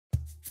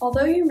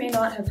Although you may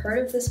not have heard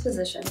of this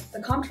position,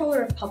 the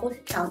Comptroller of Public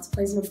Accounts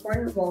plays an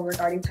important role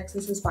regarding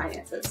Texas's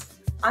finances.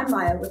 I'm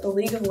Maya with the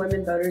League of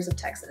Women Voters of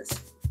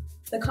Texas.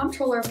 The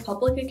Comptroller of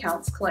Public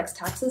Accounts collects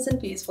taxes and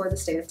fees for the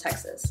state of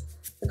Texas.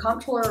 The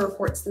Comptroller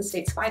reports the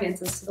state's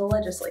finances to the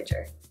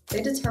Legislature.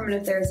 They determine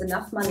if there is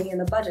enough money in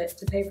the budget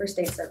to pay for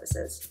state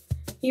services.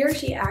 He or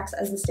she acts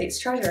as the state's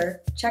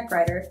treasurer, check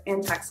writer,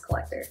 and tax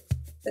collector.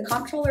 The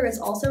Comptroller is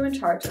also in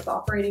charge of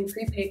operating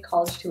prepaid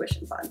college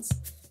tuition funds.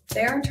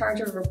 They are in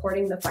charge of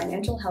reporting the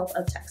financial health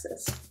of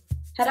Texas.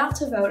 Head out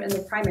to vote in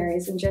the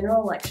primaries and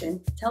general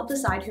election to help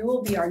decide who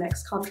will be our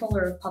next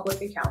Comptroller of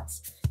Public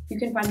Accounts. You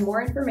can find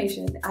more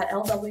information at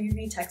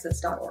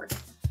lwvtexas.org.